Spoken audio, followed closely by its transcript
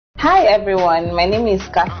Hi everyone, my name is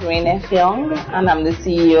Kaffy Effiong and I'm the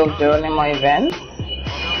CEO of Geronimo Events.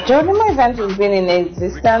 Geronimo Events has been in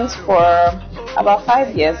existence for about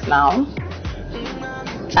 5 years now,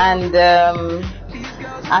 and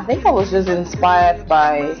I think I was just inspired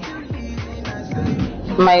by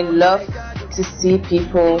my love to see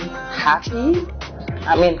people happy.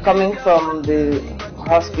 I mean, coming from the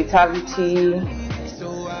hospitality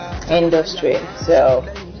industry, so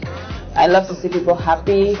I love to see people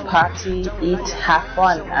happy, party, eat, have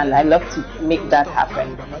fun, and I love to make that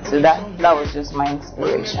happen. So that was just my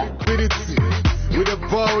inspiration. With a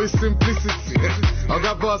ball with simplicity.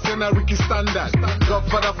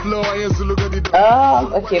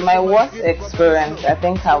 Okay, my worst experience, I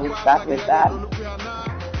think I would start with that,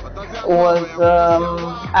 was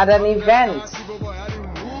at an event.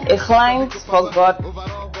 A client forgot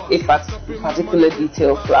a particular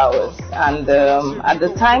detail, flowers, and at the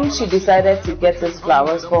time she decided to get these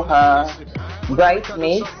flowers for her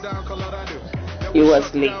bridesmaid, it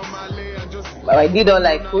was late. I did all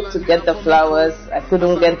I could to get the flowers. I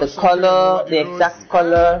couldn't get the color, the exact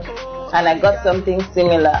color, and I got something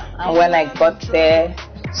similar, and when I got there,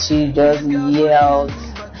 she just yelled.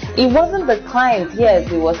 It wasn't the client,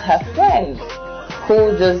 yes, it was her friend,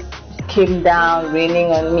 who just came down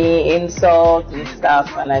raining on me, insults and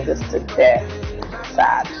stuff, and I just stood there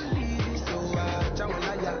sad.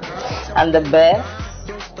 And the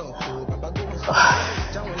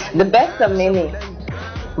best are many,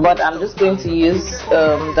 but I'm just going to use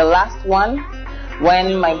the last one.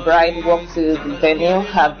 When my bride walked to the venue,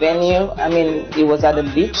 her venue, I mean, it was at the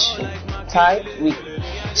beach side.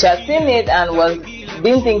 She had seen it and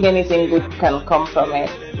didn't think anything good can come from it.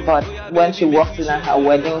 But when she walked in on her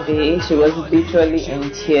wedding day, she was literally in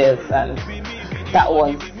tears, and that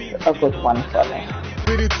was a good one for me.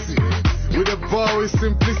 With a ball with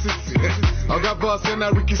simplicity.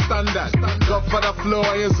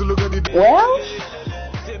 Well,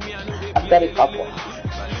 I've got a couple.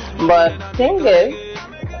 But thing is,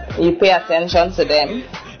 you pay attention to them.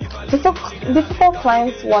 Difficult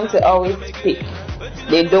clients want to always speak.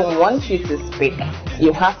 They don't want you to speak.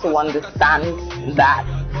 You have to understand that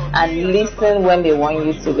and listen when they want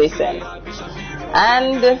you to listen.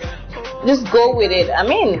 And just go with it. I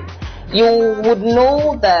mean, you would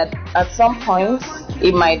know that at some point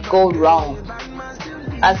it might go wrong.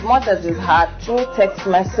 As much as it's hard, through text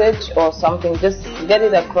message or something, just get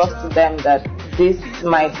it across to them that this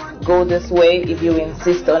might go this way if you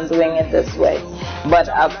insist on doing it this way. But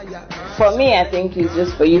for me, I think it's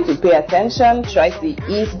just for you to pay attention, try to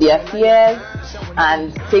ease their fears,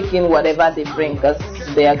 and take in whatever they bring, because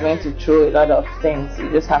they are going to throw a lot of things. You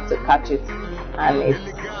just have to catch it and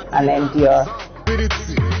endure.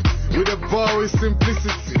 With a ball with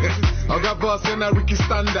simplicity.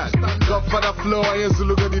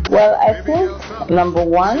 Well, I think number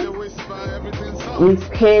one, we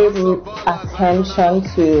pay attention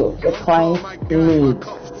to the client's needs,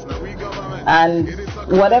 and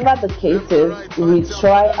whatever the case is, we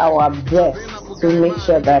try our best to make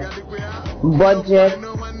sure that budget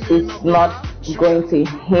is not going to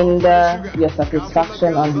hinder your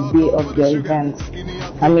satisfaction on the day of your event.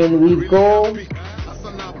 I mean, we go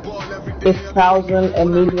 1,000, a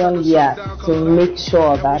million years to make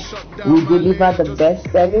sure that we deliver the best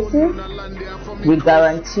services, we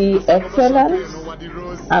guarantee excellence,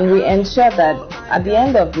 and we ensure that at the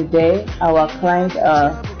end of the day, our clients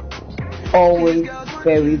are always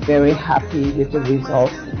very, very happy with the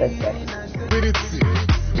results they get.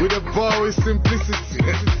 With a ball with simplicity.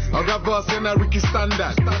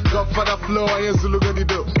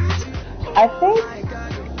 I think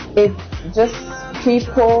it's just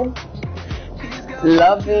people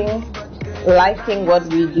loving, liking what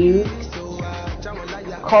we do,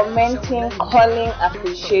 commenting, calling,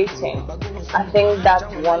 appreciating. I think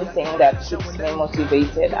that's one thing that keeps me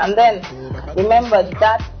motivated. And then remember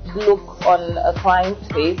that look on a client's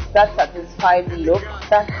face, that satisfied look,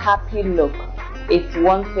 that happy look. It's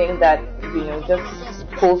one thing that, just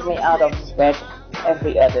pulls me out of bed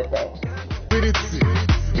every other day.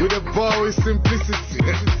 With a ball with simplicity.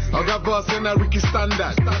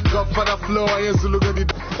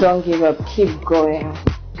 Don't give up, keep going.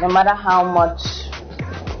 No matter how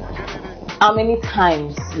many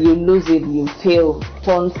times you lose it, you fail,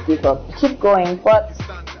 don't give up. Keep going, but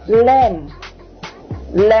learn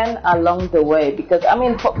along the way, because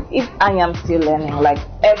if I am still learning, like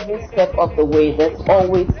every step of the way, there's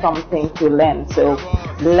always something to learn. So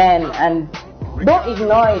learn and don't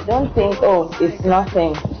ignore it. Don't think, oh, it's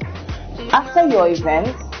nothing. After your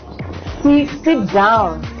event, sit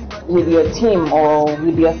down with your team or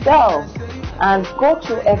with yourself and go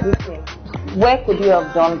through everything. Where could you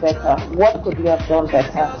have done better? What could you have done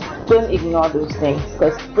better? Don't ignore those things,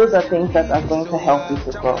 because those are things that are going to help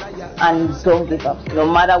you to grow. And don't give up,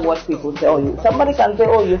 no matter what people tell you. Somebody can say,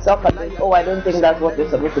 oh, you suck at this. Oh, I don't think that's what you're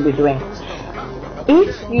supposed to be doing.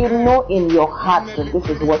 If you know in your heart that this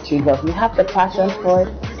is what you love, you have the passion for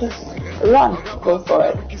it, just run, go for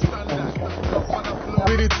it.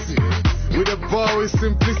 With a ball with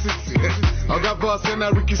simplicity. I got boss and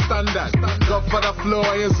a Ricky standard. Godfather flow,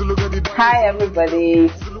 I used to look at it. Hi everybody,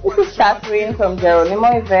 this is Kaffy from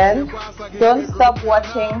Geronimo event. Don't stop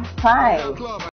watching Time.